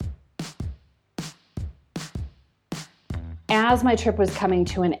as my trip was coming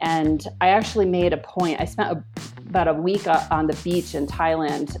to an end, I actually made a point. I spent about a week on the beach in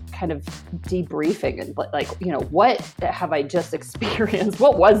Thailand kind of debriefing and like, what have I just experienced?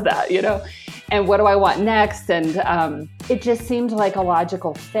 What was that, and what do I want next? And it just seemed like a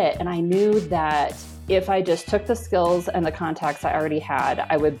logical fit. And I knew that if I just took the skills and the contacts I already had,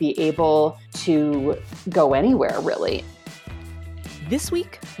 I would be able to go anywhere, really. This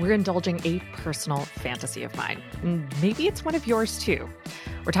week, we're indulging a personal fantasy of mine. Maybe it's one of yours too.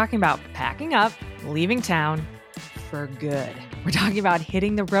 We're talking about packing up, leaving town for good. We're talking about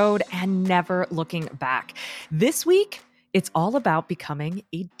hitting the road and never looking back. This week, it's all about becoming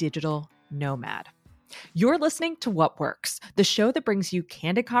a digital nomad. You're listening to What Works, the show that brings you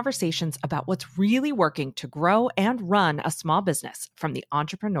candid conversations about what's really working to grow and run a small business from the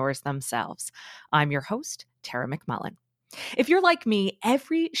entrepreneurs themselves. I'm your host, Tara McMullen. If you're like me,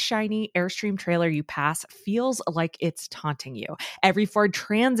 every shiny Airstream trailer you pass feels like it's taunting you. Every Ford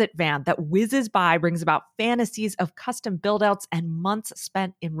Transit van that whizzes by brings about fantasies of custom build-outs and months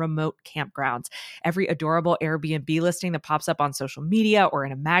spent in remote campgrounds. Every adorable Airbnb listing that pops up on social media or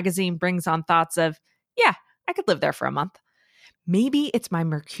in a magazine brings on thoughts of, yeah, I could live there for a month. Maybe it's my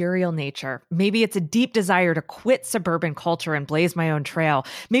mercurial nature. Maybe it's a deep desire to quit suburban culture and blaze my own trail.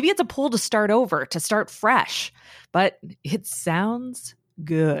 Maybe it's a pull to start over, to start fresh. But it sounds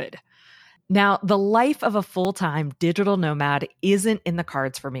good. Now, the life of a full-time digital nomad isn't in the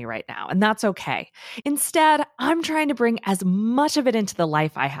cards for me right now, and that's okay. Instead, I'm trying to bring as much of it into the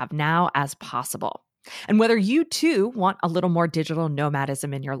life I have now as possible. And whether you too want a little more digital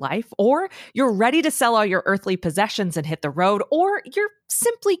nomadism in your life, or you're ready to sell all your earthly possessions and hit the road, or you're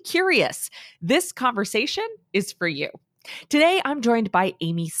simply curious, this conversation is for you. Today, I'm joined by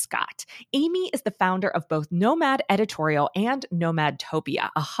Amy Scott. Amy is the founder of both Nomad Editorial and Nomadtopia,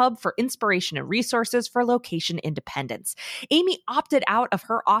 a hub for inspiration and resources for location independence. Amy opted out of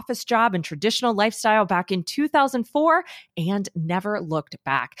her office job and traditional lifestyle back in 2004 and never looked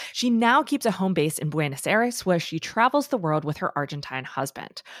back. She now keeps a home base in Buenos Aires, where she travels the world with her Argentine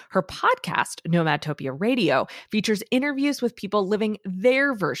husband. Her podcast, Nomadtopia Radio, features interviews with people living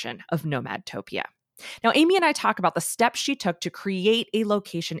their version of Nomadtopia. Now, Amy and I talk about the steps she took to create a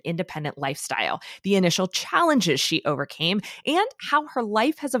location-independent lifestyle, the initial challenges she overcame, and how her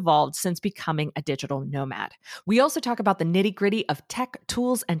life has evolved since becoming a digital nomad. We also talk about the nitty-gritty of tech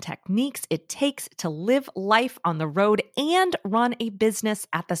tools and techniques it takes to live life on the road and run a business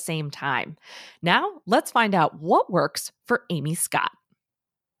at the same time. Now, let's find out what works for Amy Scott.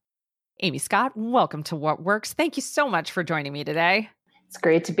 Amy Scott, welcome to What Works. Thank you so much for joining me today. It's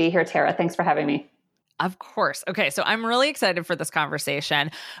great to be here, Tara. Thanks for having me. Of course. Okay. So I'm really excited for this conversation.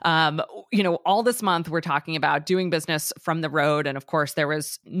 All this month we're talking about doing business from the road. And of course, there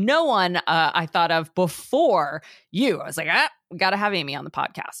was no one I thought of before you. I was like, we got to have Amy on the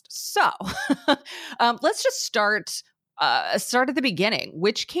podcast. So let's just start at the beginning.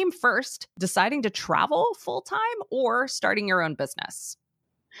 Which came first, deciding to travel full-time or starting your own business?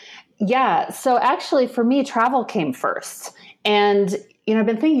 Yeah. So actually for me, travel came first. And I've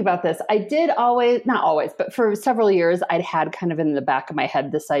been thinking about this. I did not always, but for several years, I'd had kind of in the back of my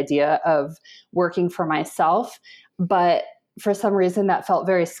head this idea of working for myself. But for some reason, that felt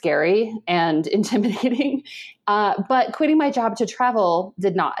very scary and intimidating. But quitting my job to travel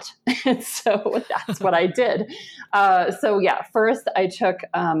did not. And so that's what I did. First I took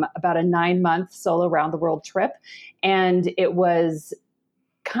about a 9-month solo around the world trip. And it was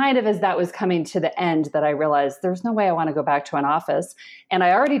kind of as that was coming to the end that I realized there's no way I want to go back to an office. And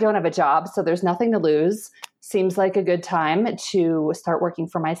I already don't have a job, so there's nothing to lose. Seems like a good time to start working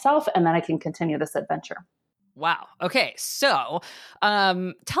for myself, and then I can continue this adventure. Wow. Okay. So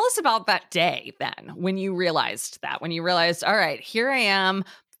tell us about that day then, when you realized, all right, here I am.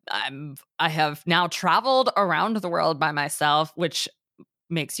 I have now traveled around the world by myself, which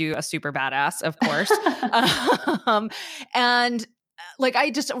makes you a super badass, of course.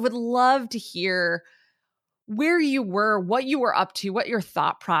 I just would love to hear where you were, what you were up to, what your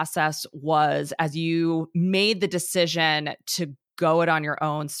thought process was as you made the decision to go it on your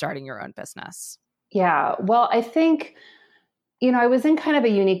own, starting your own business. Yeah. Well, I think, I was in kind of a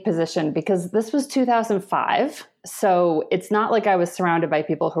unique position because this was 2005. So it's not like I was surrounded by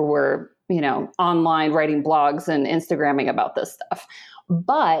people who were, online writing blogs and Instagramming about this stuff.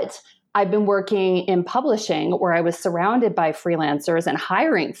 But I've been working in publishing where I was surrounded by freelancers and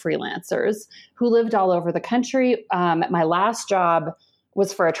hiring freelancers who lived all over the country. My last job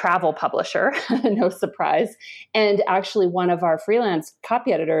was for a travel publisher, no surprise. And actually one of our freelance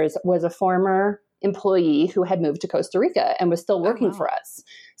copy editors was a former employee who had moved to Costa Rica and was still working for us.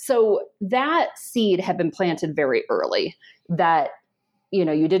 So that seed had been planted very early, that, you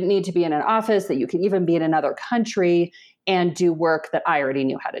didn't need to be in an office, that you could even be in another country and do work that I already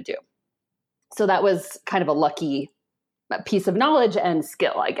knew how to do. So that was kind of a lucky piece of knowledge and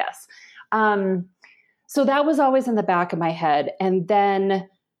skill, I guess. So that was always in the back of my head. And then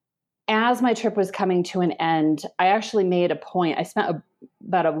as my trip was coming to an end, I actually made a point. I spent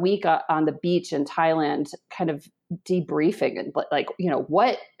about a week on the beach in Thailand, kind of debriefing and like,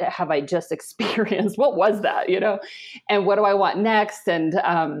 what have I just experienced? What was that, and what do I want next?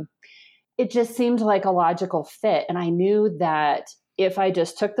 And it just seemed like a logical fit. And I knew that if I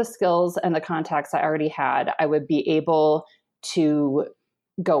just took the skills and the contacts I already had, I would be able to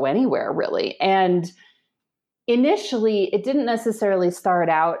go anywhere, really. And initially, it didn't necessarily start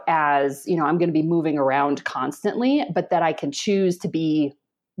out as, I'm going to be moving around constantly, but that I can choose to be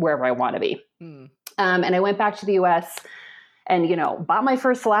wherever I want to be. And I went back to the US and, bought my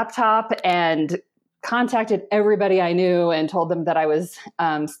first laptop and contacted everybody I knew and told them that I was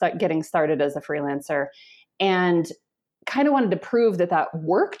getting started as a freelancer, and kind of wanted to prove that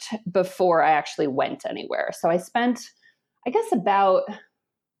worked before I actually went anywhere. So I spent, I guess,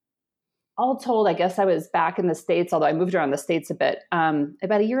 all told, I guess I was back in the States, although I moved around the States a bit,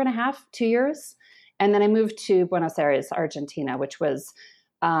 about a year and a half, 2 years. And then I moved to Buenos Aires, Argentina, which was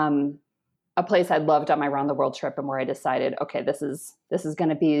a place I loved on my round the world trip, and where I decided, okay, this is going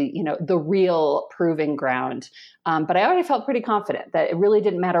to be, the real proving ground. But I already felt pretty confident that it really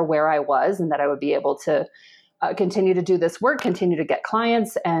didn't matter where I was, and that I would be able to continue to do this work, continue to get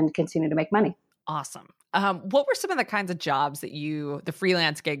clients, and continue to make money. Awesome. What were some of the kinds of jobs the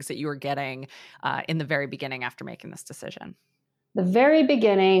freelance gigs that you were getting in the very beginning after making this decision? The very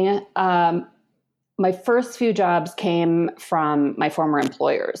beginning, my first few jobs came from my former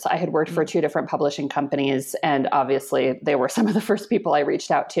employers. I had worked for 2 different publishing companies, and obviously they were some of the first people I reached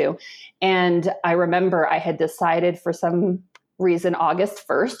out to. And I remember I had decided for some reason August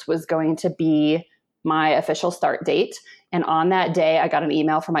 1st was going to be my official start date. And on that day, I got an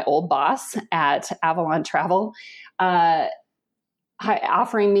email from my old boss at Avalon Travel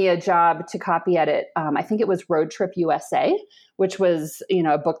offering me a job to copy edit. I think it was Road Trip USA, which was,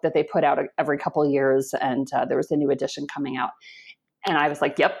 a book that they put out every couple of years. And there was a new edition coming out. And I was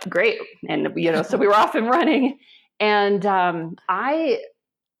like, yep, great. And, so we were off and running. And I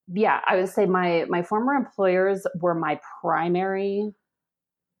would say my former employers were my primary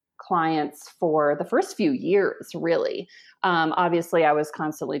clients for the first few years, really. Obviously, I was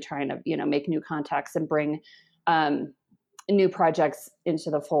constantly trying to, make new contacts and bring new projects into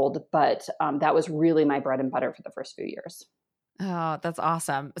the fold. But that was really my bread and butter for the first few years. Oh, that's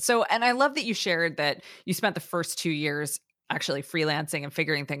awesome. So, and I love that you shared that you spent the first 2 years actually freelancing and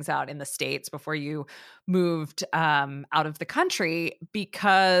figuring things out in the States before you moved out of the country,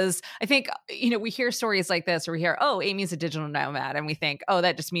 because I think, we hear stories like this where we hear, oh, Amy's a digital nomad. And we think, oh,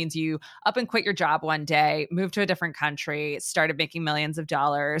 that just means you up and quit your job one day, moved to a different country, started making millions of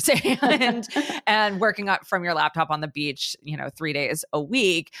dollars and working up from your laptop on the beach, 3 days a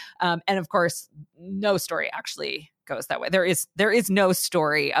week. And of course, no story actually goes that way. There is no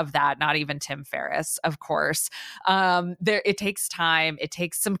story of that. Not even Tim Ferriss, of course. It takes time. It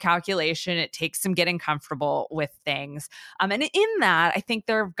takes some calculation. It takes some getting comfortable with things. And in that, I think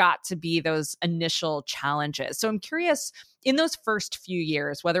there have got to be those initial challenges. So I'm curious, in those first few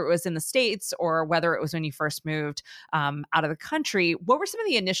years, whether it was in the States or whether it was when you first moved out of the country, what were some of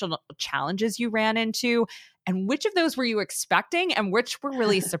the initial challenges you ran into? And which of those were you expecting and which were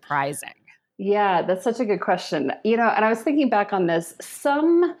really surprising? Yeah, that's such a good question. And I was thinking back on this.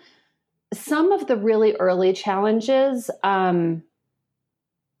 Some of the really early challenges, some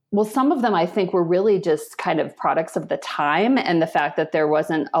of them I think were really just kind of products of the time and the fact that there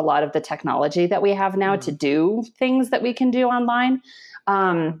wasn't a lot of the technology that we have now to do things that we can do online.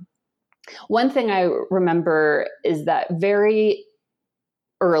 One thing I remember is that very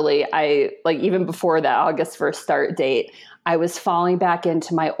early, even before that August 1st start date, I was falling back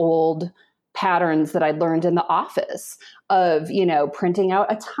into my old patterns that I'd learned in the office of, printing out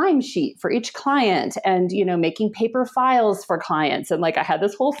a timesheet for each client and, making paper files for clients. And I had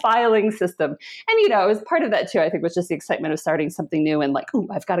this whole filing system. And, it was part of that too, I think, was just the excitement of starting something new and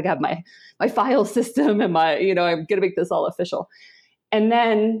I've got to have my file system and I'm going to make this all official. And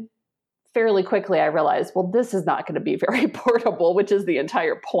then fairly quickly, I realized, well, this is not going to be very portable, which is the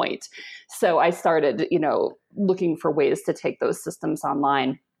entire point. So I started, looking for ways to take those systems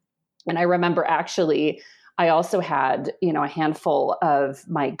online. And I remember actually, I also had, a handful of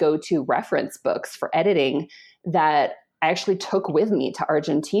my go-to reference books for editing that I actually took with me to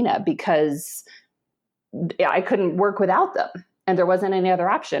Argentina because I couldn't work without them. and there wasn't any other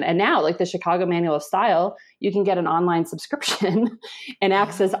option. And now, like the Chicago Manual of Style, you can get an online subscription and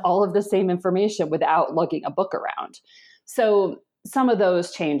access all of the same information without lugging a book around. So some of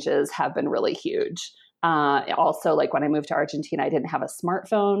those changes have been really huge. Also, like when I moved to Argentina, I didn't have a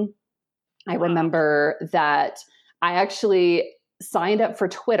smartphone. I remember that I actually signed up for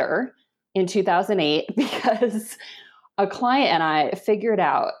Twitter in 2008 because a client and I figured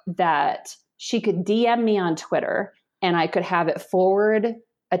out that she could DM me on Twitter and I could have it forward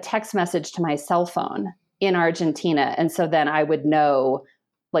a text message to my cell phone in Argentina. And so then I would know,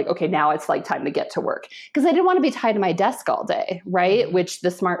 like, okay, now it's like time to get to work. Because I didn't want to be tied to my desk all day, right? Mm-hmm. Which the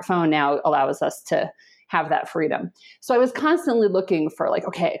smartphone now allows us to have that freedom. So I was constantly looking for like,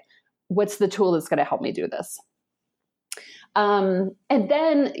 okay, what's the tool that's going to help me do this? And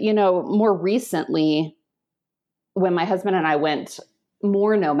then, more recently, when my husband and I went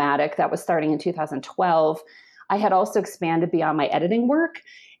more nomadic, that was starting in 2012, I had also expanded beyond my editing work.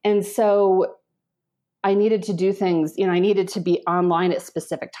 And so I needed to do things, I needed to be online at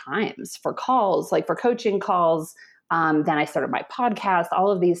specific times for calls, like for coaching calls. Then I started my podcast, all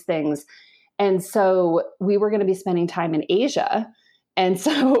of these things. And so we were going to be spending time in Asia. And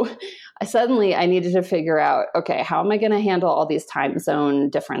so I needed to figure out, okay, how am I going to handle all these time zone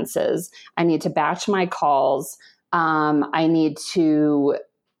differences? I need to batch my calls. I need to,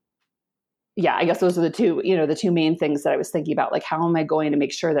 I guess those are the two main things that I was thinking about. Like, how am I going to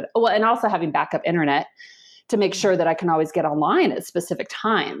make sure that, and also having backup internet to make sure that I can always get online at specific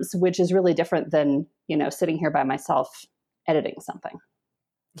times, which is really different than, sitting here by myself editing something.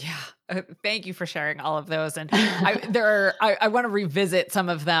 Yeah. Thank you for sharing all of those. And I want to revisit some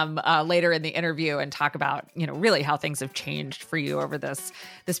of them later in the interview and talk about, really how things have changed for you over this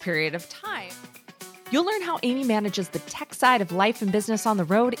period of time. You'll learn how Amy manages the tech side of life and business on the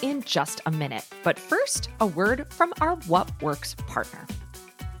road in just a minute. But first, a word from our What Works partner.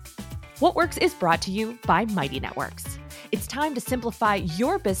 What Works is brought to you by Mighty Networks. It's time to simplify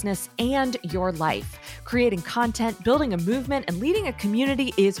your business and your life. Creating content, building a movement, and leading a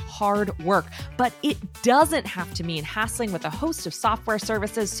community is hard work, but it doesn't have to mean hassling with a host of software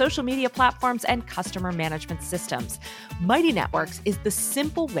services, social media platforms, and customer management systems. Mighty Networks is the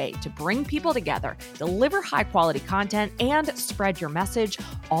simple way to bring people together, deliver high-quality content, and spread your message,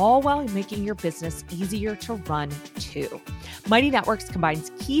 all while making your business easier to run too. Mighty Networks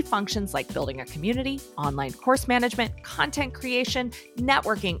combines key functions like building a community, online course management, content creation,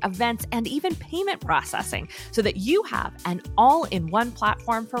 networking, events, and even payment processing so that you have an all-in-one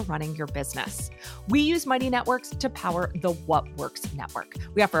platform for running your business. We use Mighty Networks to power the What Works Network.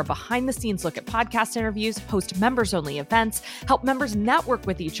 We offer a behind-the-scenes look at podcast interviews, host members-only events, help members network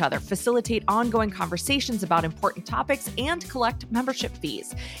with each other, facilitate ongoing conversations about important topics, and collect membership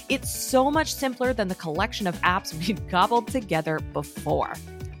fees. It's so much simpler than the collection of apps we've cobbled together before.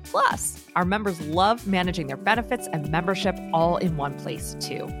 Plus, our members love managing their benefits and membership all in one place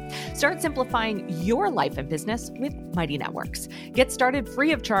too. Start simplifying your life and business with Mighty Networks. Get started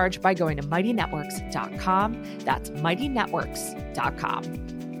free of charge by going to mightynetworks.com. That's mightynetworks.com.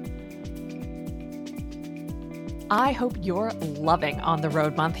 I hope you're loving On the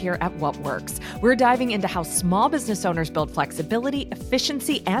Road Month here at What Works. We're diving into how small business owners build flexibility,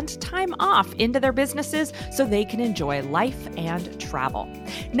 efficiency, and time off into their businesses so they can enjoy life and travel.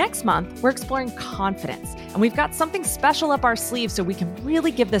 Next month, we're exploring confidence, and we've got something special up our sleeve so we can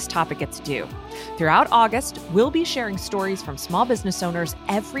really give this topic its due. Throughout August, we'll be sharing stories from small business owners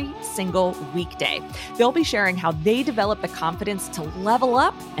every single weekday. They'll be sharing how they develop the confidence to level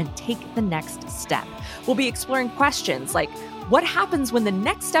up and take the next step. We'll be exploring questions like, what happens when the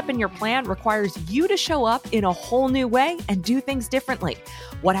next step in your plan requires you to show up in a whole new way and do things differently?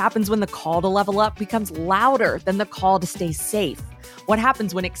 What happens when the call to level up becomes louder than the call to stay safe? What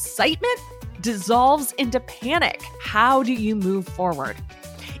happens when excitement dissolves into panic? How do you move forward?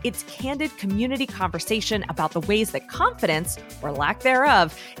 It's candid community conversation about the ways that confidence, or lack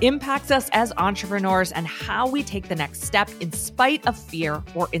thereof, impacts us as entrepreneurs and how we take the next step in spite of fear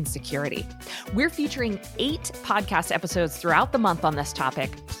or insecurity. We're featuring 8 podcast episodes throughout the month on this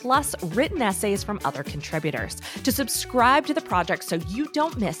topic, plus written essays from other contributors. To subscribe to the project so you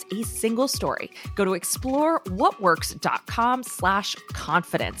don't miss a single story, go to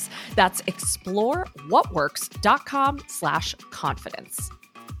explorewhatworks.com/confidence. That's explorewhatworks.com/confidence.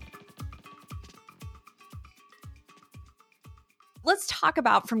 Let's talk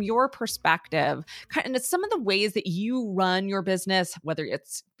about, from your perspective, kind of some of the ways that you run your business, whether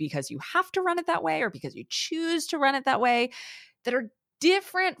it's because you have to run it that way or because you choose to run it that way, that are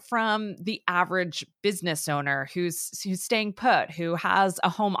different from the average business owner who's staying put, who has a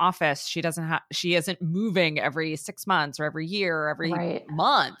home office. She isn't moving every 6 months or every year or every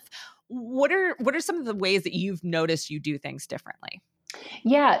month. What are some of the ways that you've noticed you do things differently?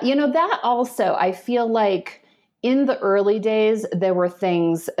 Yeah, that also, I feel like in the early days, there were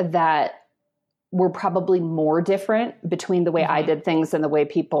things that were probably more different between the way I did things and the way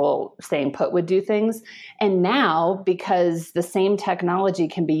people staying put would do things. And now, because the same technology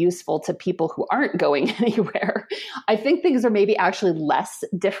can be useful to people who aren't going anywhere, I think things are maybe actually less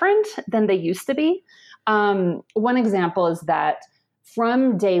different than they used to be. One example is that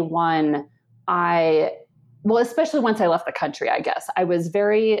from day one, especially once I left the country, I guess, I was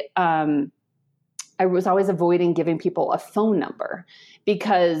always avoiding giving people a phone number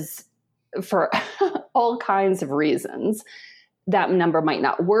because for all kinds of reasons, that number might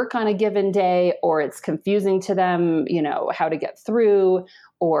not work on a given day, or it's confusing to them, how to get through,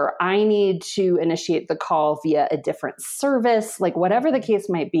 or I need to initiate the call via a different service, like whatever the case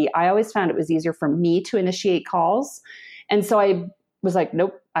might be. I always found it was easier for me to initiate calls. And so I was like,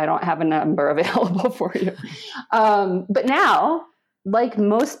 nope, I don't have a number available for you. But now, like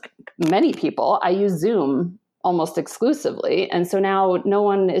many people, I use Zoom almost exclusively. And so now no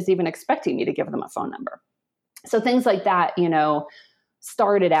one is even expecting me to give them a phone number. So things like that,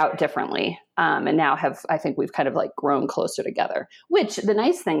 started out differently. And now I think we've kind of like grown closer together, which the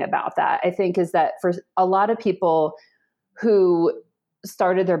nice thing about that, I think, is that for a lot of people who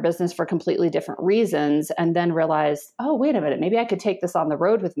started their business for completely different reasons and then realized, oh, wait a minute, maybe I could take this on the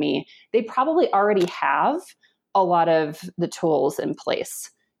road with me. They probably already have a lot of the tools in place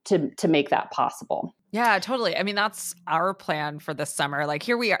to make that possible. Yeah, totally. I mean, that's our plan for this summer. Like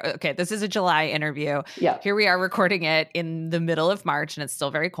here we are. Okay, this is a July interview. Yeah. Here we are recording it in the middle of March and it's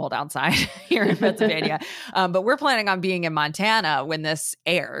still very cold outside here in Pennsylvania. But we're planning on being in Montana when this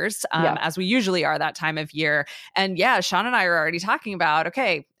airs, as we usually are that time of year. And yeah, Sean and I are already talking about,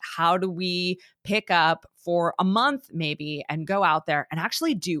 okay, how do we pick up for a month maybe and go out there and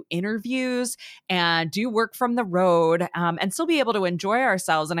actually do interviews and do work from the road and still be able to enjoy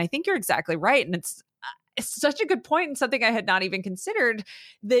ourselves. And I think you're exactly right. And it's such a good point and something I had not even considered,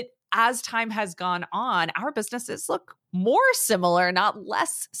 that as time has gone on, our businesses look more similar, not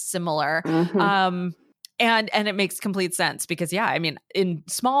less similar. And it makes complete sense because, yeah, I mean, in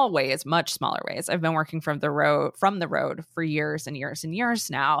small ways, much smaller ways, I've been working from the road for years and years and years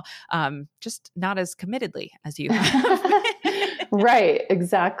now, just not as committedly as you have. Right,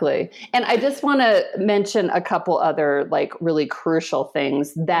 exactly. And I just want to mention a couple other like really crucial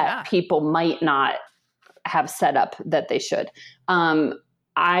things that people might not have set up that they should.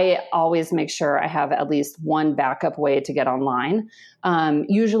 I always make sure I have at least one backup way to get online.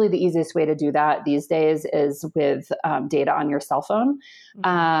 Usually the easiest way to do that these days is with data on your cell phone.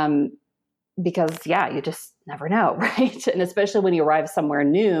 Because you just never know, right? And especially when you arrive somewhere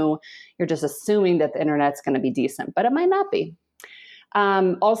new, you're just assuming that the internet's going to be decent, but it might not be.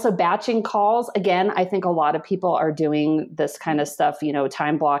 Also batching calls. Again, I think a lot of people are doing this kind of stuff,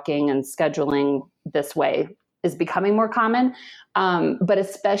 time blocking and scheduling this way is becoming more common. But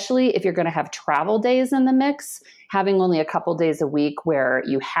especially if you're going to have travel days in the mix, having only a couple days a week where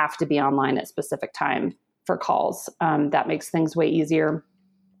you have to be online at specific time for calls, that makes things way easier.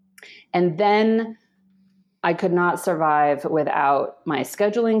 And then I could not survive without my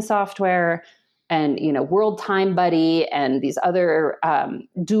scheduling software and, World Time Buddy and these other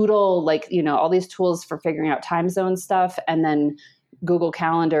Doodle, all these tools for figuring out time zone stuff. And then Google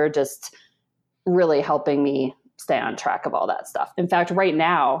Calendar just really helping me stay on track of all that stuff. In fact, right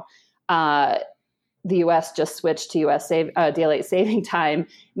now, the U.S. just switched to U.S. daylight saving time.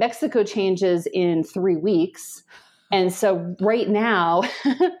 Mexico changes in 3 weeks. And so right now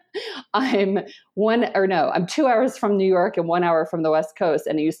I'm 2 hours from New York and 1 hour from the West Coast.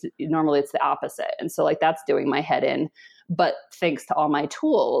 And normally it's the opposite. And so that's doing my head in, but thanks to all my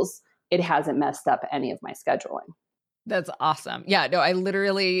tools, it hasn't messed up any of my scheduling. That's awesome. Yeah, no, I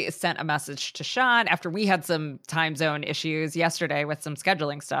literally sent a message to Sean after we had some time zone issues yesterday with some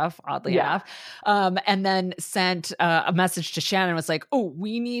scheduling stuff, oddly enough. And then sent a message to Shannon, was like, oh,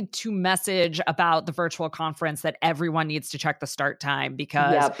 we need to message about the virtual conference that everyone needs to check the start time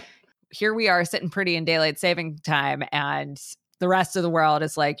because here we are sitting pretty in daylight saving time and the rest of the world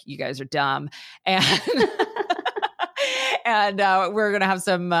is like, you guys are dumb. And And we're going to have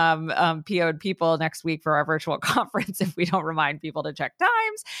some PO'd people next week for our virtual conference if we don't remind people to check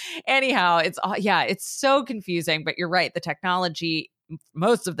times. Anyhow, it's so confusing, but you're right. The technology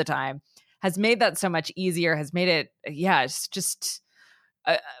most of the time has made that so much easier, has made it, it's just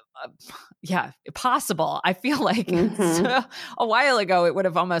possible. I feel like Mm-hmm. so, a while ago, it would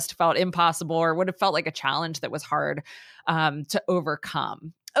have almost felt impossible or would have felt like a challenge that was hard to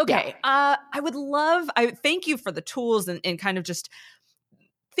overcome. Okay. Yeah. I thank you for the tools and kind of just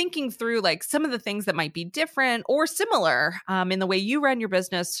thinking through like some of the things that might be different or similar in the way you run your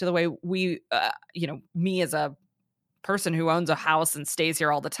business to the way we, me as a person who owns a house and stays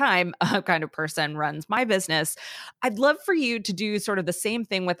here all the time, kind of person runs my business. I'd love for you to do sort of the same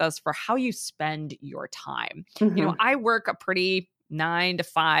thing with us for how you spend your time. Mm-hmm. I work a pretty 9 to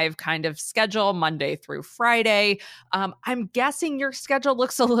 5 kind of schedule, Monday through Friday. I'm guessing your schedule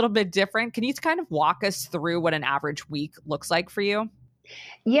looks a little bit different. Can you kind of walk us through what an average week looks like for you?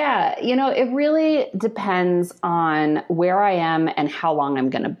 Yeah, it really depends on where I am and how long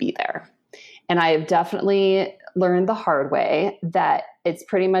I'm going to be there. And I have definitely learned the hard way that it's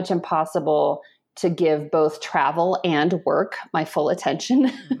pretty much impossible to give both travel and work my full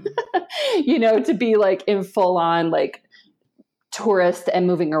attention, to be like in full on like tourist and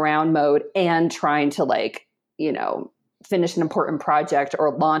moving around mode and trying to like, finish an important project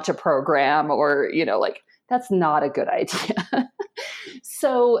or launch a program or, like that's not a good idea.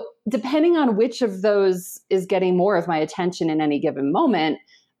 So depending on which of those is getting more of my attention in any given moment,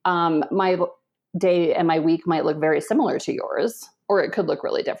 my day and my week might look very similar to yours, or it could look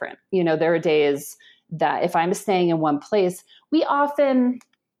really different. There are days that if I'm staying in one place, we often,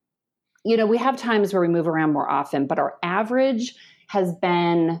 we have times where we move around more often, but our average has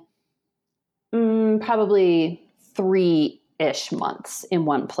been probably 3-ish months in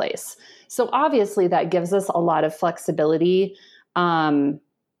one place. So obviously that gives us a lot of flexibility on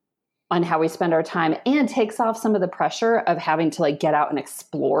how we spend our time and takes off some of the pressure of having to like get out and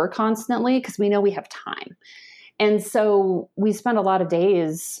explore constantly because we know we have time. And so we spend a lot of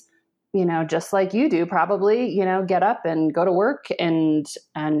days, just like you do probably, get up and go to work and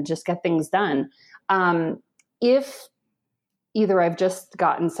just get things done. If either I've just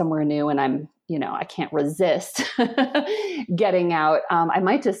gotten somewhere new and I'm, I can't resist getting out, I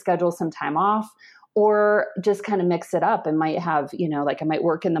might just schedule some time off or just kind of mix it up and might have, like I might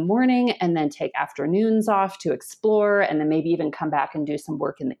work in the morning and then take afternoons off to explore and then maybe even come back and do some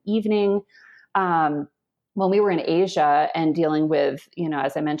work in the evening. When we were in Asia and dealing with,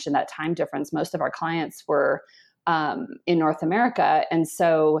 as I mentioned, that time difference, most of our clients were in North America. And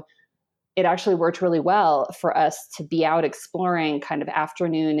so it actually worked really well for us to be out exploring kind of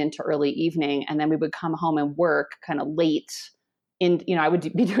afternoon into early evening. And then we would come home and work kind of late I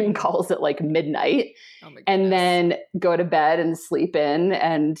would be doing calls at like midnight and then go to bed and sleep in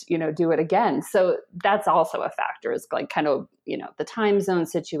and, do it again. So that's also a factor is like kind of, the time zone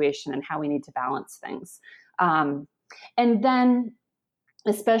situation and how we need to balance things. And then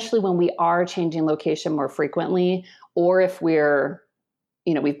especially when we are changing location more frequently, or if we're,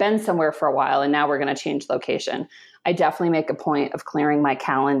 we've been somewhere for a while and now we're going to change location, I definitely make a point of clearing my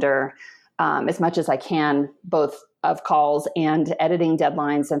calendar as much as I can, both of calls and editing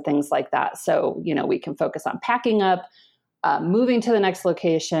deadlines and things like that. So, we can focus on packing up, moving to the next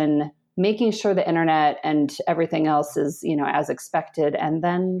location, making sure the internet and everything else is, as expected, and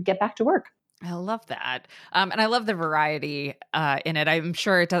then get back to work. I love that. And I love the variety in it. I'm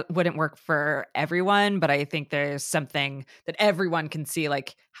sure it wouldn't work for everyone, but I think there's something that everyone can see,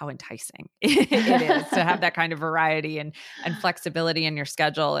 like how enticing it is to have that kind of variety and flexibility in your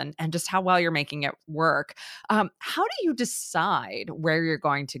schedule and just how well you're making it work. How do you decide where you're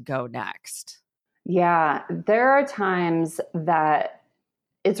going to go next? Yeah, there are times that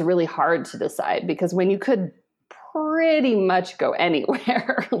it's really hard to decide because when you could pretty much go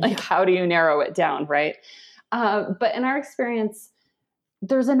anywhere. How do you narrow it down, right? But in our experience,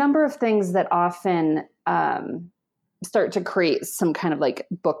 there's a number of things that often start to create some kind of like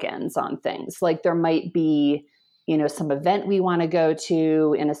bookends on things. Like there might be, some event we want to go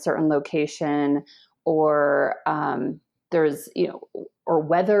to in a certain location, or there's, or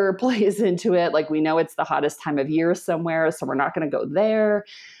weather plays into it. Like we know it's the hottest time of year somewhere, so we're not going to go there.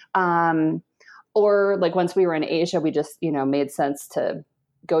 Or like once we were in Asia, we just, made sense to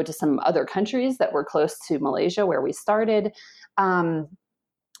go to some other countries that were close to Malaysia where we started.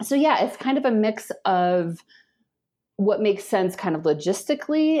 So yeah, it's kind of a mix of what makes sense kind of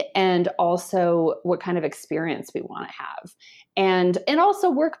logistically and also what kind of experience we want to have. And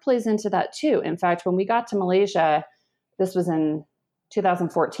also work plays into that too. In fact, when we got to Malaysia, this was in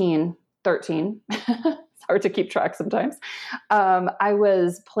 2014, 13. Hard to keep track sometimes. I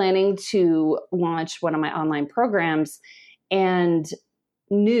was planning to launch one of my online programs and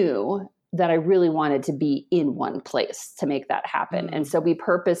knew that I really wanted to be in one place to make that happen. And so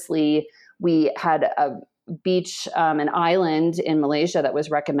we had beach, an island in Malaysia that was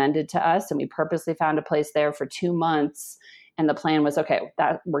recommended to us. And we purposely found a place there for 2 months. And the plan was, okay,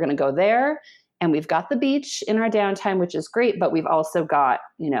 that we're going to go there. And we've got the beach in our downtime, which is great, but we've also got,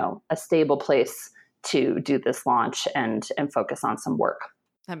 a stable place to do this launch and focus on some work.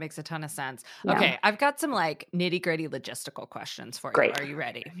 That makes a ton of sense. Yeah. Okay, I've got some like nitty-gritty logistical questions for Great. you. Are you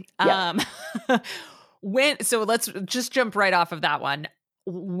ready? Yep. So let's just jump right off of that one.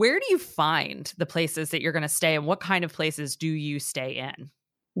 Where do you find the places that you're going to stay, and what kind of places do you stay in?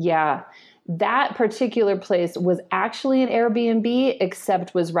 Yeah, that particular place was actually an Airbnb,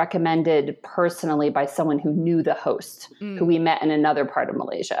 except was recommended personally by someone who knew the host, who we met in another part of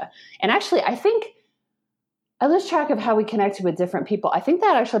Malaysia. And actually, I think I lose track of how we connected with different people. I think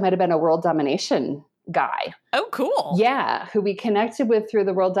that actually might have been a World Domination guy. Oh, cool. Yeah, who we connected with through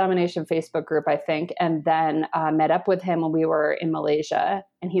the World Domination Facebook group, I think, and then met up with him when we were in Malaysia.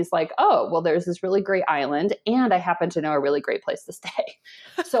 And he's like, oh, well, there's this really great island, and I happen to know a really great place to stay.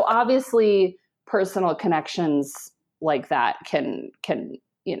 So obviously, personal connections like that can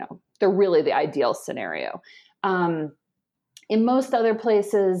they're really the ideal scenario. In most other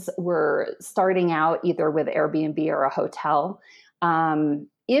places, we're starting out either with Airbnb or a hotel.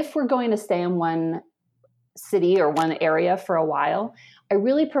 If we're going to stay in one city or one area for a while, I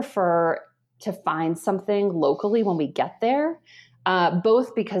really prefer to find something locally when we get there,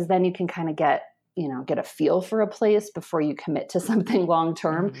 both because then you can kind of get a feel for a place before you commit to something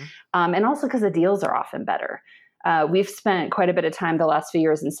long-term. Mm-hmm. And also because the deals are often better. We've spent quite a bit of time the last few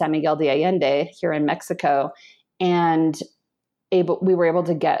years in San Miguel de Allende here in Mexico, and we were able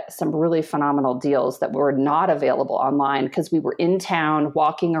to get some really phenomenal deals that were not available online because we were in town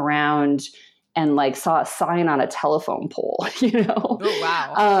walking around and like saw a sign on a telephone pole, Oh,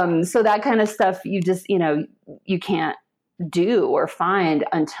 wow. So that kind of stuff you just, you can't do or find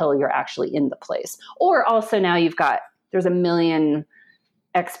until you're actually in the place. Or also now there's a million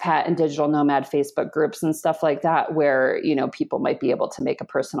expat and digital nomad Facebook groups and stuff like that where, people might be able to make a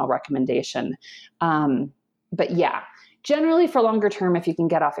personal recommendation. But yeah, generally for longer term, if you can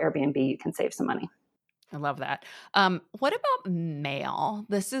get off Airbnb, you can save some money. I love that. What about mail?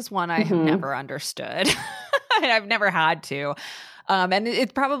 This is one I have never understood. I've never had to. And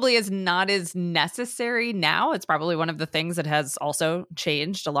it probably is not as necessary now. It's probably one of the things that has also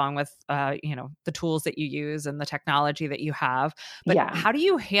changed along with, the tools that you use and the technology that you have. But how do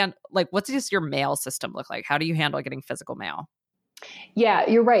you what's just your mail system look like? How do you handle getting physical mail? Yeah,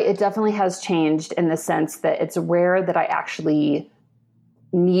 you're right. It definitely has changed in the sense that it's rare that I actually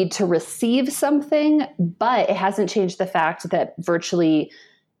need to receive something, but it hasn't changed the fact that virtually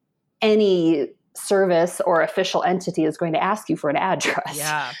any service or official entity is going to ask you for an address.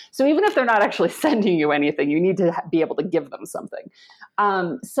 Yeah. So even if they're not actually sending you anything, you need to be able to give them something.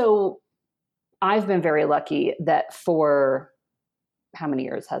 So I've been very lucky that for how many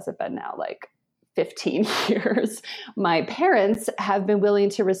years has it been now? Like 15 years, my parents have been willing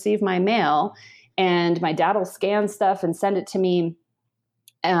to receive my mail, and my dad will scan stuff and send it to me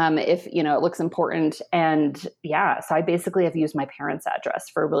if it looks important. And so I basically have used my parents' address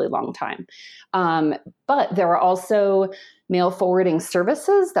for a really long time. But there are also mail forwarding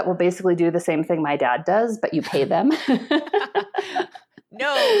services that will basically do the same thing my dad does, but you pay them.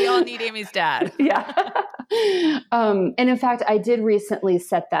 No, we all need Amy's dad. Yeah. And in fact, I did recently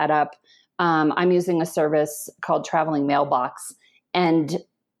set that up. I'm using a service called Traveling Mailbox, and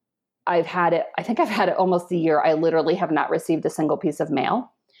I think I've had it almost a year. I literally have not received a single piece of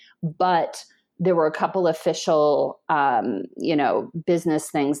mail, but there were a couple official, business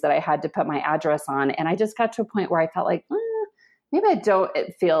things that I had to put my address on. And I just got to a point where I felt like, maybe I don't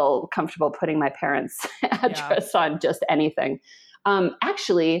feel comfortable putting my parents' address on just anything.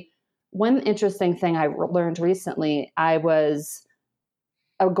 Actually, one interesting thing I learned recently, I was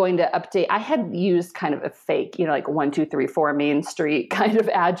going to update. I had used kind of a fake, like 1234 Main Street kind of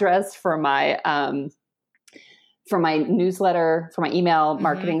address for my newsletter, for my email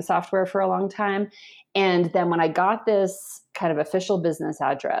marketing software for a long time. And then when I got this kind of official business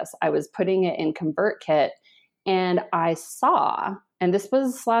address, I was putting it in ConvertKit, and I saw, and this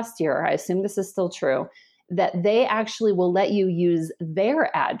was last year, I assume this is still true, that they actually will let you use their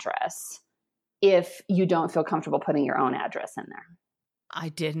address if you don't feel comfortable putting your own address in there. I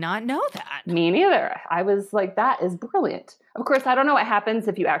did not know that. Me neither. I was like, that is brilliant. Of course, I don't know what happens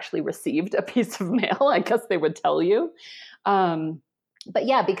if you actually received a piece of mail. I guess they would tell you. But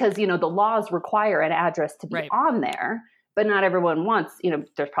yeah, because, the laws require an address to be on there, but not everyone wants,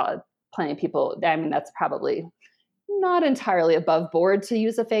 there's probably plenty of people. I mean, that's probably not entirely above board to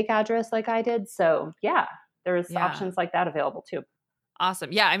use a fake address like I did. So yeah, there's options like that available too.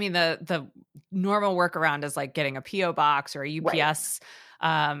 Awesome. Yeah. I mean, the normal workaround is like getting a PO box or a UPS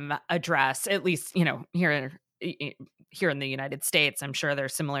address, at least, here in the United States. I'm sure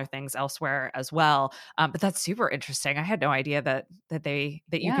there's similar things elsewhere as well. But that's super interesting. I had no idea that you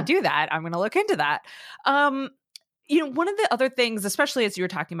could do that. I'm going to look into that. One of the other things, especially as you were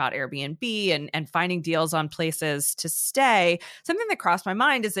talking about Airbnb and finding deals on places to stay, something that crossed my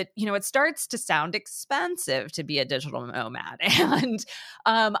mind is that, it starts to sound expensive to be a digital nomad. And,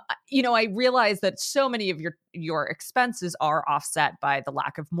 I realize that so many of your expenses are offset by the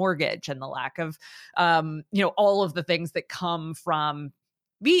lack of mortgage and the lack of, all of the things that come from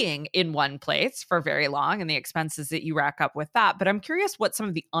being in one place for very long and the expenses that you rack up with that. But I'm curious what some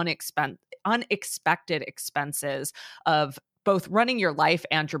of the unexpected expenses of both running your life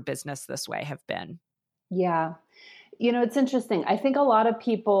and your business this way have been. Yeah. It's interesting. I think a lot of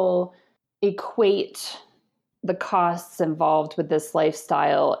people equate the costs involved with this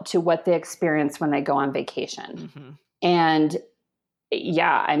lifestyle to what they experience when they go on vacation. Mm-hmm. And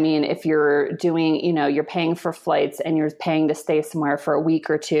yeah, I mean, if you're doing, you're paying for flights and you're paying to stay somewhere for a week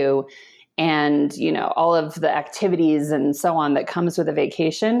or two and, all of the activities and so on that comes with a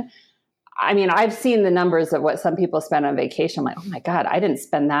vacation. I mean, I've seen the numbers of what some people spend on vacation. I'm like, oh my God, I didn't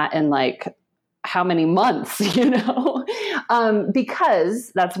spend that in like how many months,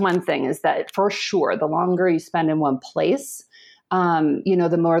 because that's one thing is that for sure, the longer you spend in one place,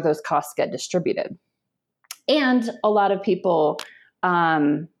 the more those costs get distributed. And a lot of people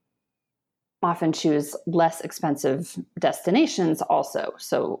often choose less expensive destinations also.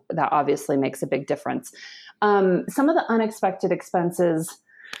 So that obviously makes a big difference. Some of the unexpected expenses,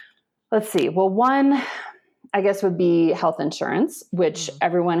 let's see. Well, one, I guess, would be health insurance, which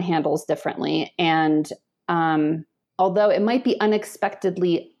everyone handles differently. And although it might be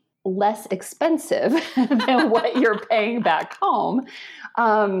unexpectedly less expensive than what you're paying back home,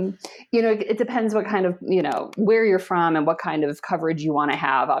 it depends what kind of, where you're from and what kind of coverage you want to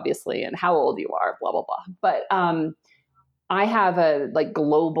have, obviously, and how old you are, blah, blah, blah. But I have a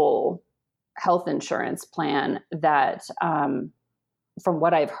global health insurance plan that, from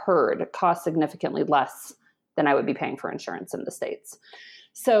what I've heard, costs significantly less than I would be paying for insurance in the States.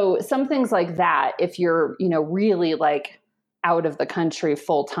 So some things like that, if you're, really out of the country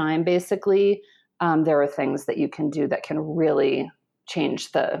full time, basically, there are things that you can do that can really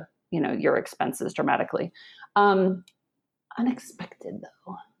change the, your expenses dramatically. Unexpected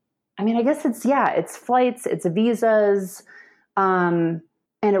though. I mean, I guess it's flights, it's visas. And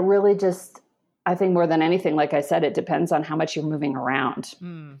it really just, I think more than anything, like I said, it depends on how much you're moving around,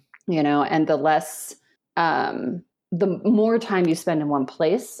 and the less, the more time you spend in one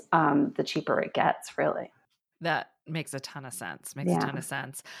place, the cheaper it gets, really. That makes a ton of sense. A ton of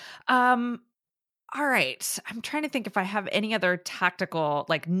sense. All right. I'm trying to think if I have any other tactical,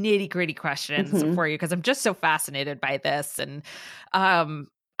 nitty gritty questions for you, because I'm just so fascinated by this. And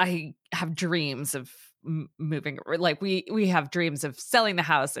I have dreams of moving, we have dreams of selling the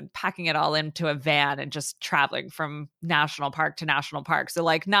house and packing it all into a van and just traveling from national park to national park. So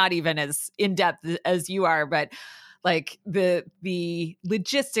not even as in depth as you are, but the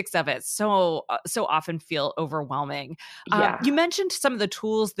logistics of it so often feel overwhelming. You mentioned some of the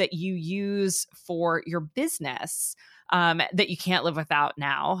tools that you use for your business that you can't live without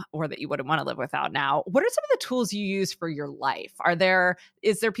now, or that you wouldn't want to live without now. What are some of the tools you use for your life?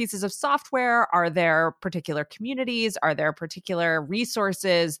 Is there pieces of software? Are there particular communities? Are there particular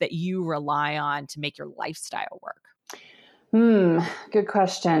resources that you rely on to make your lifestyle work? Good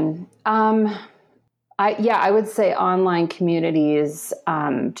question. I would say online communities,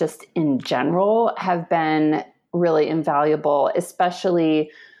 just in general, have been really invaluable, especially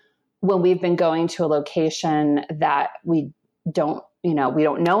when we've been going to a location that we don't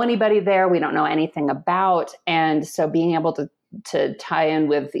know anybody there, we don't know anything about. And so being able to tie in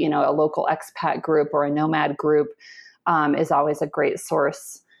with, a local expat group or a nomad group is always a great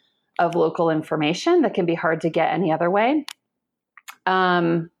source of local information that can be hard to get any other way.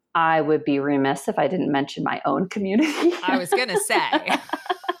 I would be remiss if I didn't mention my own community. I was going to say.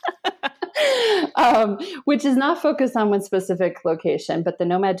 Which is not focused on one specific location, but the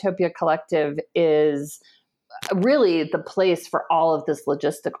Nomadtopia Collective is really the place for all of this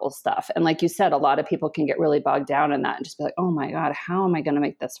logistical stuff. And like you said, a lot of people can get really bogged down in that and just be like, oh my God, how am I going to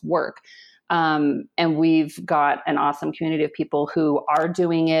make this work? And we've got an awesome community of people who are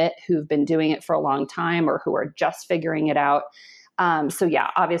doing it, who've been doing it for a long time, or who are just figuring it out. So yeah,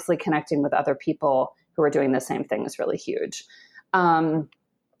 obviously connecting with other people who are doing the same thing is really huge.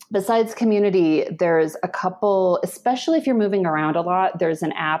 Besides community, there's a couple, especially if you're moving around a lot, there's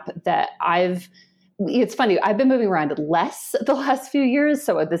an app that I've it's funny. I've been moving around less the last few years.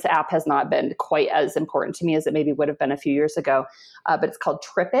 So this app has not been quite as important to me as it maybe would have been a few years ago. But it's called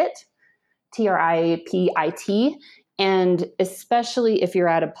TripIt, TRIPIT. And especially if you're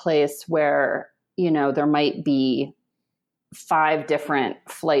at a place where, there might be 5 different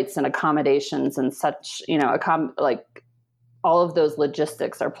flights and accommodations and such, like all of those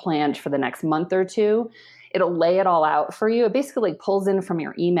logistics are planned for the next month or two. It'll lay it all out for you. It basically pulls in from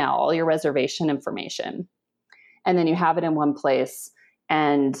your email all your reservation information. And then you have it in one place.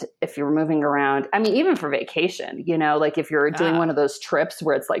 And if you're moving around, even for vacation, like if you're doing one of those trips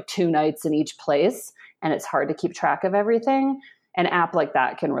where it's like 2 nights in each place and it's hard to keep track of everything, an app like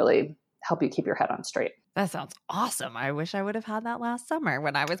that can really help you keep your head on straight. That sounds awesome. I wish I would have had that last summer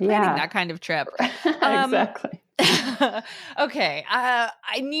when I was planning that kind of trip. Exactly. Okay.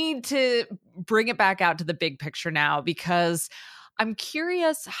 I need to bring it back out to the big picture now, because I'm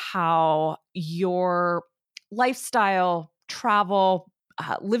curious how your lifestyle, travel,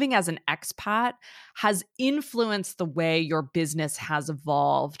 living as an expat has influenced the way your business has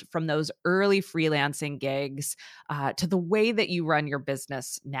evolved from those early freelancing gigs to the way that you run your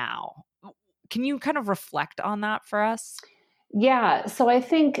business now. Can you kind of reflect on that for us? Yeah. So I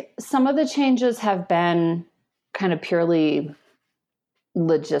think some of the changes have been kind of purely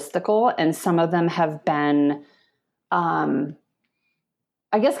logistical, and some of them have been, I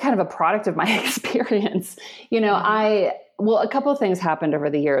guess, kind of a product of my experience. A couple of things happened over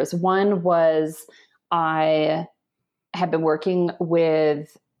the years. One was I had been working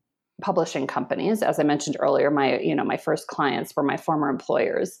with publishing companies. As I mentioned earlier, my first clients were my former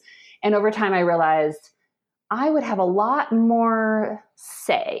employers. And over time, I realized I would have a lot more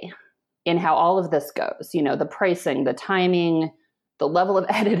say in how all of this goes, the pricing, the timing, the level of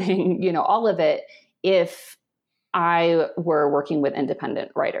editing, all of it, if I were working with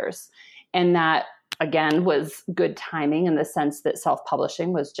independent writers. And that, again, was good timing in the sense that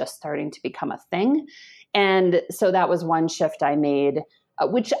self-publishing was just starting to become a thing. And so that was one shift I made,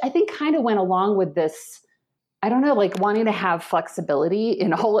 which I think kind of went along with this, I don't know, like wanting to have flexibility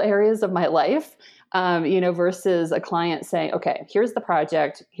in all areas of my life, versus a client saying, okay, here's the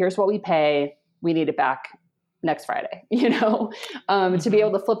project, here's what we pay, we need it back next Friday, to be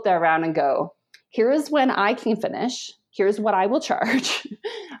able to flip that around and go, here's when I can finish, here's what I will charge,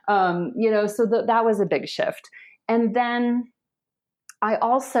 so that was a big shift. And then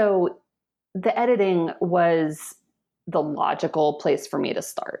the editing was the logical place for me to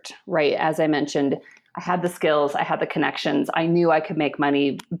start, right? As I mentioned, I had the skills, I had the connections, I knew I could make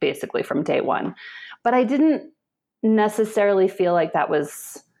money basically from day one. But I didn't necessarily feel like that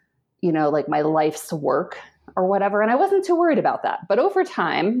was, like my life's work or whatever. And I wasn't too worried about that. But over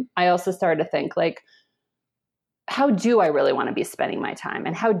time, I also started to think, like, how do I really want to be spending my time?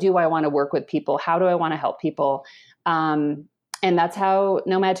 And how do I want to work with people? How do I want to help people? And that's how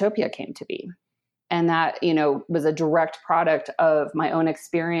Nomadtopia came to be. And that, was a direct product of my own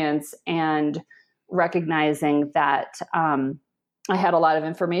experience and recognizing that I had a lot of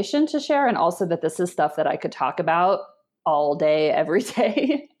information to share, and also that this is stuff that I could talk about all day, every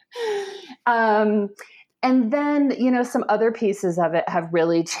day. And then, some other pieces of it have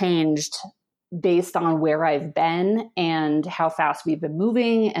really changed based on where I've been and how fast we've been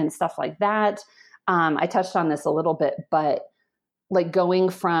moving and stuff like that. I touched on this a little bit, but like going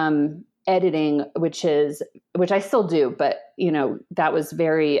from editing, which I still do, but that was it's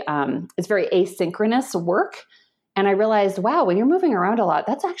very asynchronous work. And I realized, wow, when you're moving around a lot,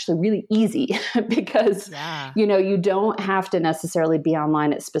 that's actually really easy because, you don't have to necessarily be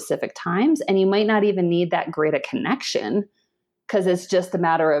online at specific times, and you might not even need that great a connection because it's just a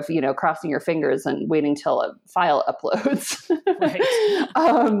matter of, crossing your fingers and waiting till a file uploads. Right.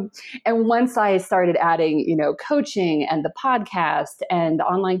 And once I started adding, coaching and the podcast and the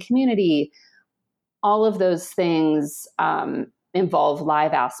online community, all of those things involve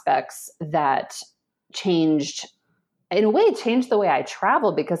live aspects that changed the way I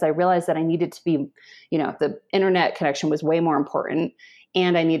travel, because I realized that I needed to be, the internet connection was way more important,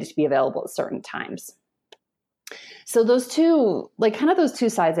 and I needed to be available at certain times. So those two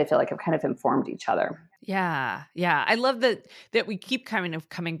sides, I feel like have kind of informed each other. Yeah. Yeah. I love that we keep kind of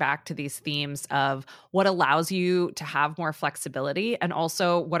coming back to these themes of what allows you to have more flexibility, and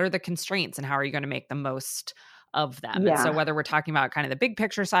also what are the constraints and how are you going to make the most of them. Yeah. And so whether we're talking about kind of the big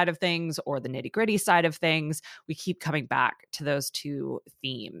picture side of things or the nitty gritty side of things, we keep coming back to those two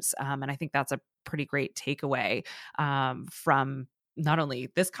themes. And I think that's a pretty great takeaway from not only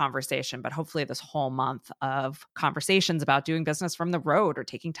this conversation, but hopefully this whole month of conversations about doing business from the road or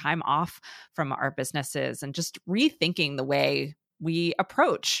taking time off from our businesses and just rethinking the way we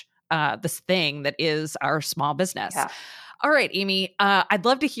approach this thing that is our small business. Yeah. All right, Amy, I'd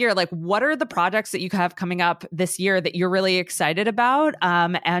love to hear, like, what are the projects that you have coming up this year that you're really excited about?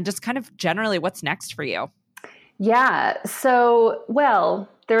 And just kind of generally what's next for you? Yeah. So, well,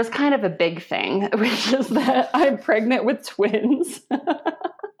 there's kind of a big thing, which is that I'm pregnant with twins.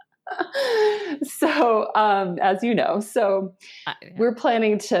 So, as you know, we're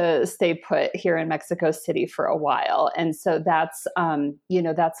planning to stay put here in Mexico City for a while. And so that's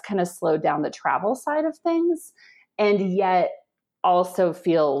kind of slowed down the travel side of things. And yet also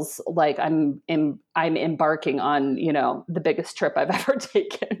feels like I'm embarking on, the biggest trip I've ever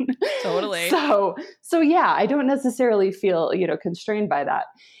taken. Totally. So yeah, I don't necessarily feel, constrained by that.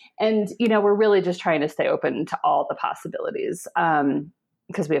 And, we're really just trying to stay open to all the possibilities,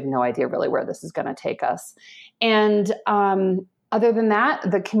 because we have no idea really where this is going to take us. And other than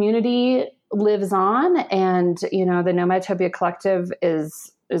that, the community lives on, and, the Nomadtopia Collective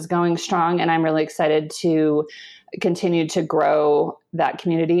is going strong. And I'm really excited to continue to grow that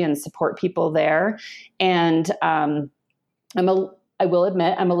community and support people there. And I will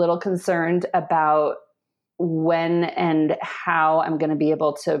admit, I'm a little concerned about when and how I'm going to be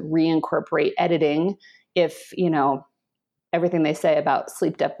able to reincorporate editing if, everything they say about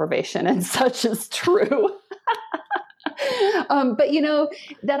sleep deprivation and such is true. But,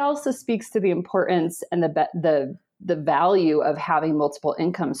 that also speaks to the importance and the value of having multiple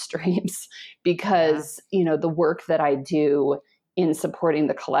income streams, because, the work that I do in supporting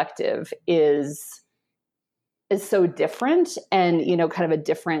the collective is so different and, kind of a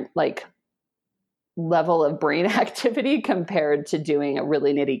different level of brain activity compared to doing a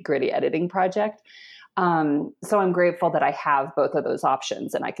really nitty gritty editing project. So I'm grateful that I have both of those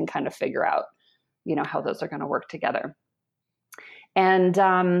options and I can kind of figure out, how those are going to work together. And,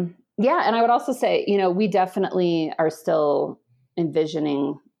 and I would also say, we definitely are still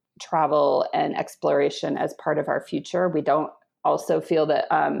envisioning travel and exploration as part of our future. We don't also feel that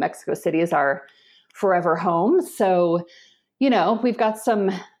Mexico City is our forever home. So, we've got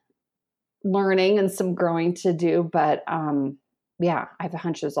some learning and some growing to do, but I have a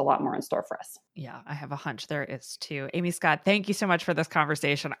hunch there's a lot more in store for us. Yeah, I have a hunch there is too. Amy Scott, thank you so much for this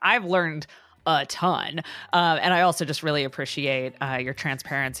conversation. I've learned a ton. And I also just really appreciate your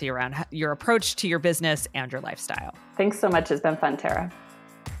transparency around your approach to your business and your lifestyle. Thanks so much. It's been fun, Tara.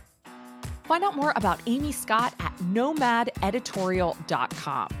 Find out more about Amy Scott at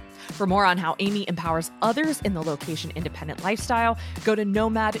nomadeditorial.com. For more on how Amy empowers others in the location-independent lifestyle, go to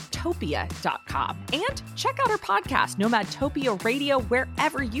nomadtopia.com and check out her podcast, Nomadtopia Radio,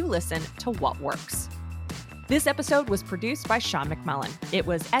 wherever you listen to What Works. This episode was produced by Sean McMullen. It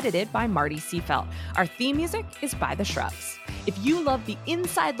was edited by Marty Seafelt. Our theme music is by The Shrubs. If you love the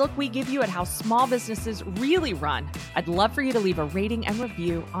inside look we give you at how small businesses really run, I'd love for you to leave a rating and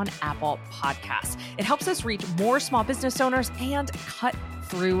review on Apple Podcasts. It helps us reach more small business owners and cut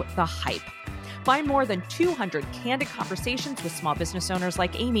through the hype. Find more than 200 candid conversations with small business owners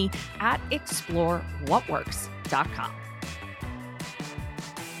like Amy at explorewhatworks.com.